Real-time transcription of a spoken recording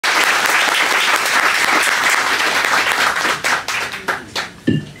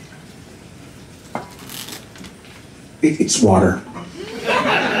It's water.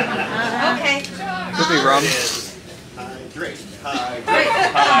 Okay. Could be rum.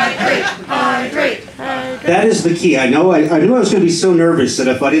 Hydrate. That is the key. I knew I was going to be so nervous that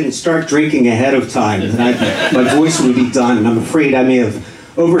if I didn't start drinking ahead of time, then my voice would be done, and I'm afraid I may have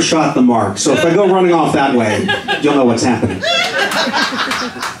overshot the mark. So if I go running off that way, you'll know what's happening.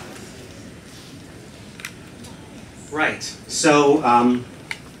 Right. So,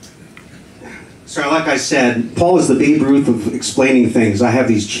 like I said, Paul is the Babe Ruth of explaining things. I have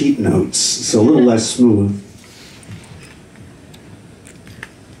these cheat notes, so a little less smooth.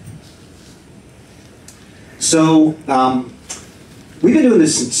 So, we've been doing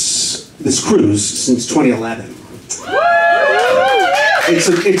this cruise since 2011.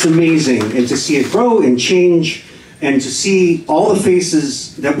 It's amazing, and to see it grow and change, and to see all the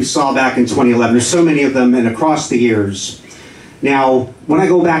faces that we saw back in 2011. There's so many of them, and across the years. Now, when I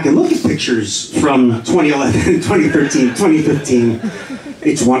go back and look at pictures from 2011, 2013, 2015,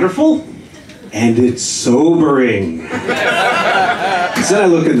 it's wonderful, and it's sobering. Because then I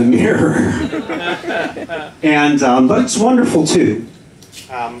look in the mirror. And, but it's wonderful too.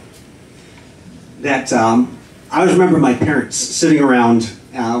 I always remember my parents sitting around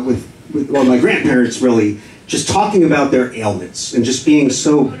with my grandparents really, just talking about their ailments and just being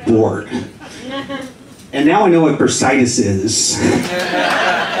so bored. And now I know what bursitis is.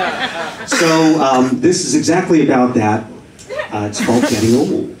 So this is exactly about that. It's called Getting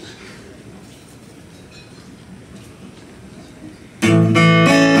Old.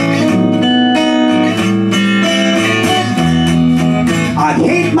 I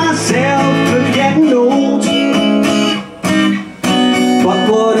hate myself for getting old, but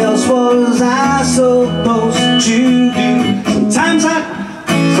what else was I supposed to do? Sometimes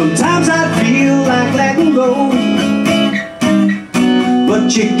I feel like letting go,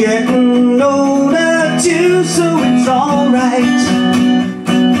 but you're getting older too, so it's alright.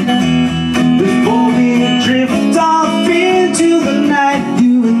 Before we drift off into the night,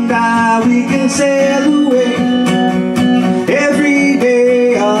 you and I, we can sail away. Every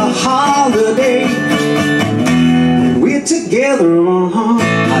day a holiday, when we're together,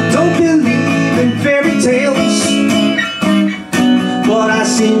 I don't believe in fairy tales, but I've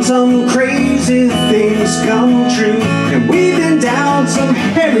seen some crazy things come true, and we've been down some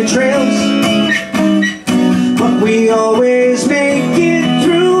hairy trails, but we always make it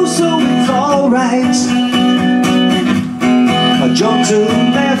through, so it's alright. A jump to the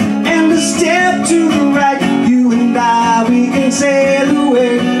left and a step to the right, you and I, we can sail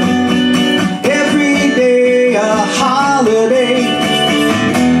away. Every day a holiday,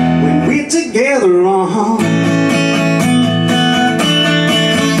 when we're together,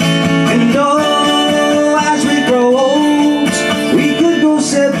 And oh, as we grow old, we could go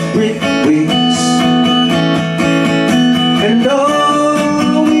separate ways. And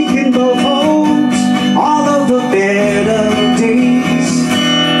oh, we can both hold all of the better days.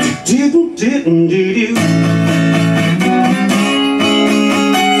 Do